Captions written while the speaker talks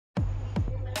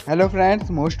Hello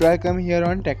friends, most welcome here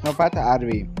on Technopath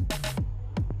RV.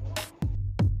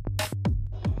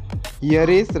 Here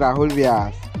is Rahul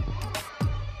Vyas.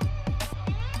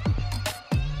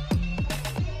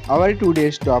 Our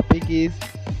today's topic is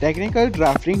technical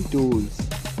drafting tools.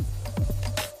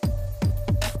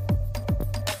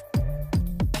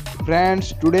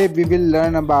 Friends, today we will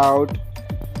learn about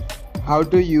how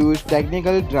to use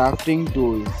technical drafting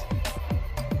tools.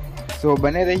 So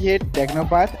बने रहिए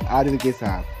टेक्नोपाथ RV के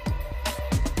साथ।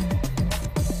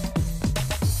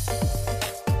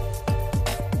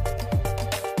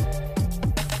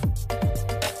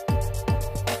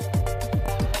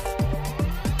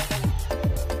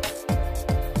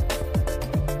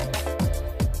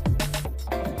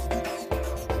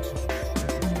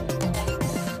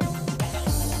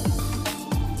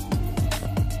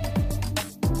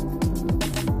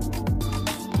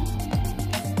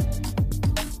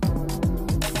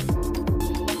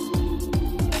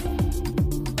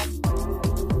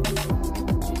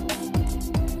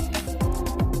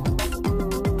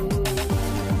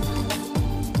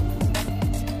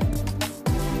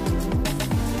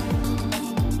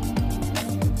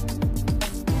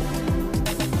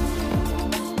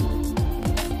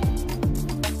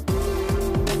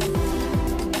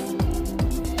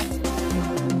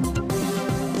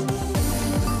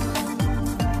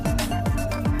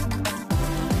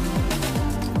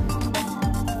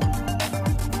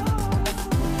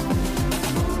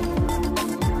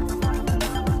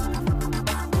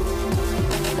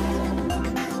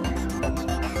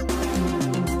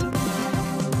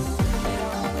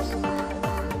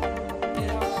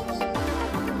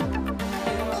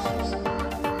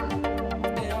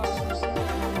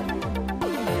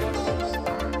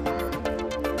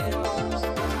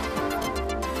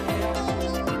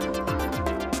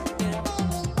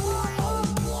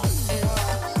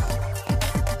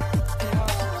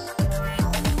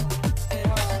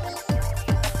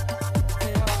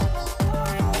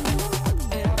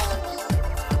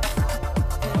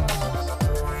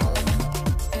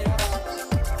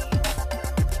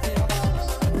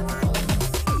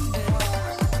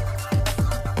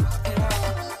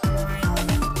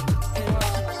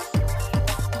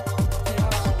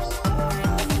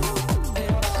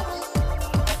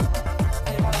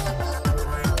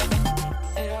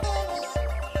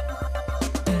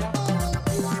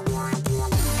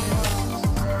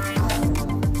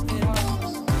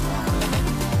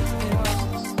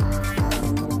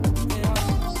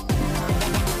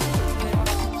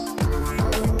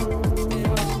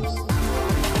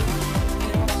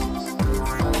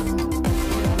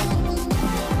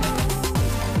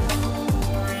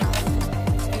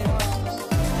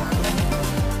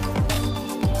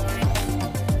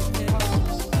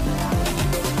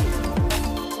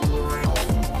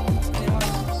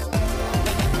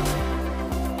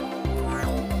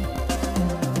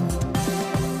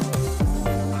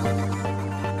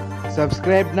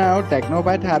 Subscribe now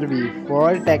Technopath RV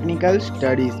for technical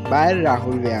studies by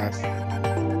Rahul Vyas.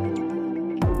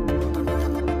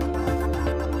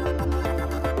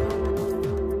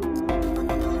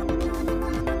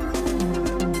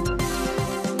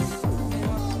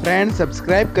 Friends,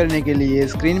 subscribe करने के लिए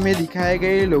screen में दिखाए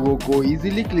गए लोगों को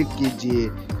इजीली क्लिक कीजिए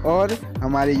और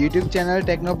हमारे YouTube चैनल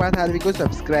टेक्नोपाथ आरवी को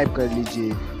सब्सक्राइब कर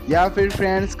लीजिए, या फिर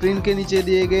फ्रेंड्स स्क्रीन के नीचे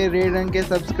दिए गए रेड रंग के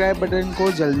सब्सक्राइब बटन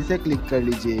को जल्दी से क्लिक कर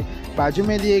लीजिए। बाजू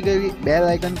में दिए गए बेल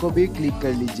आइकन को भी क्लिक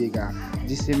कर लीजिएगा,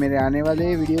 जिससे मेरे आने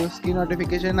वाले वीडियोस की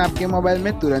नोटिफिकेशन आपके मोबाइल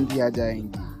में तुरंत ही आ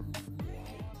जाएंगी।